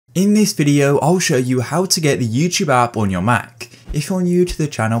In this video, I'll show you how to get the YouTube app on your Mac. If you're new to the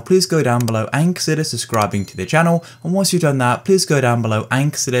channel, please go down below and consider subscribing to the channel, and once you've done that, please go down below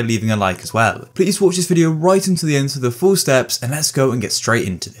and consider leaving a like as well. Please watch this video right until the end for the full steps, and let's go and get straight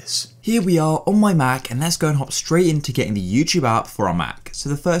into this. Here we are on my Mac, and let's go and hop straight into getting the YouTube app for our Mac. So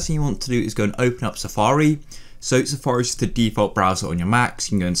the first thing you want to do is go and open up Safari. So Safari is just the default browser on your Mac, so you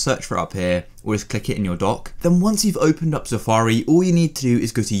can go and search for it up here, or just click it in your dock. Then once you've opened up Safari, all you need to do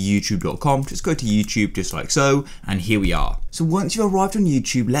is go to youtube.com, just go to YouTube just like so, and here we are. So once you've arrived on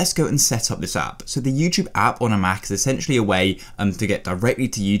YouTube, let's go and set up this app. So the YouTube app on a Mac is essentially a way to get directly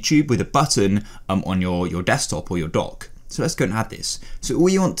to YouTube with a button on your desktop or your dock. So let's go and add this. So all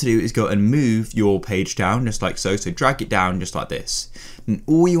you want to do is go and move your page down just like so. So drag it down just like this. And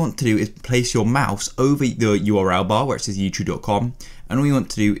all you want to do is place your mouse over the URL bar where it says youtube.com. And all you want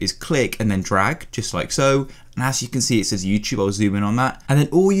to do is click and then drag just like so. And as you can see, it says YouTube. I'll zoom in on that. And then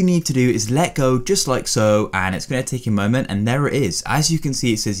all you need to do is let go just like so. And it's going to take a moment. And there it is. As you can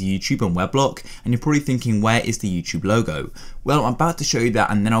see, it says YouTube and Weblog. And you're probably thinking, where is the YouTube logo? Well, I'm about to show you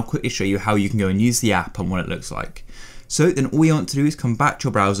that. And then I'll quickly show you how you can go and use the app and what it looks like. So then all you want to do is come back to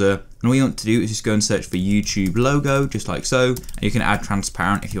your browser, and all you want to do is just go and search for YouTube logo, just like so. And you can add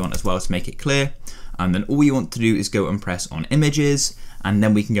transparent if you want as well to make it clear. And then all you want to do is go and press on images, and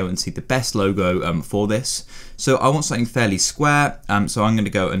then we can go and see the best logo for this. So I want something fairly square, so I'm going to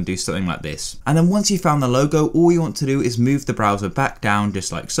go and do something like this. And then once you've found the logo, all you want to do is move the browser back down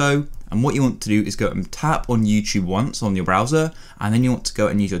just like so. And what you want to do is go and tap on YouTube once on your browser, and then you want to go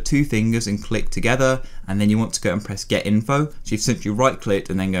and use your two fingers and click together, and then you want to go and press get info. So you've simply right clicked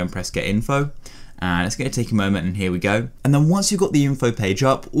and then go and press get info. And it's going to take a moment, and here we go. And then once you've got the info page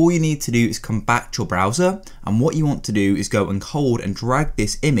up, all you need to do is come back to your browser, and what you want to do is go and hold and drag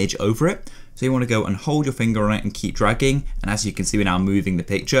this image over it. So you want to go and hold your finger on it and keep dragging, and as you can see, we're now moving the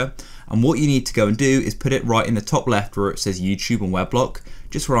picture. And what you need to go and do is put it right in the top left where it says YouTube and Weblog,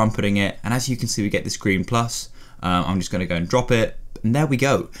 just where I'm putting it. And as you can see, we get this green plus. I'm just going to go and drop it, and there we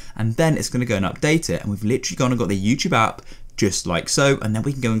go. And then it's going to go and update it, and we've literally gone and got the YouTube app just like so, and then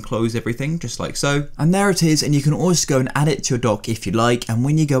we can go and close everything just like so, and there it is. And you can also go and add it to your dock if you like, and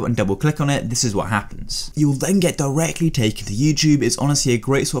when you go and double click on it, this is what happens. You'll then get directly taken to YouTube. It's honestly a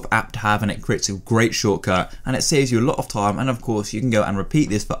great sort of app to have, and it creates a great shortcut, and it saves you a lot of time, and of course you can go and repeat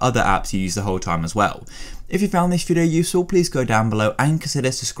this for other apps you use the whole time as well. If you found this video useful, please go down below and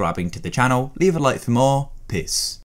consider subscribing to the channel. Leave a like for more. Peace.